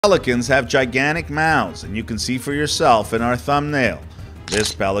Pelicans have gigantic mouths, and you can see for yourself in our thumbnail.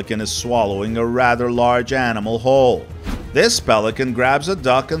 This pelican is swallowing a rather large animal whole. This pelican grabs a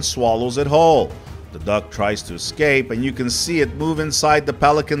duck and swallows it whole. The duck tries to escape, and you can see it move inside the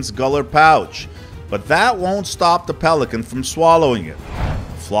pelican's gular pouch. But that won't stop the pelican from swallowing it.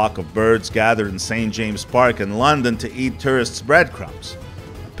 A flock of birds gathered in St. James Park in London to eat tourists' breadcrumbs.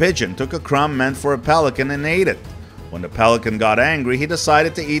 A pigeon took a crumb meant for a pelican and ate it. When the pelican got angry, he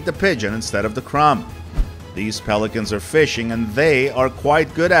decided to eat the pigeon instead of the crumb. These pelicans are fishing, and they are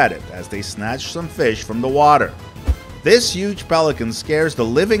quite good at it as they snatch some fish from the water. This huge pelican scares the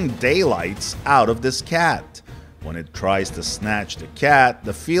living daylights out of this cat. When it tries to snatch the cat,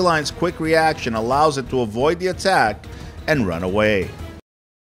 the feline's quick reaction allows it to avoid the attack and run away.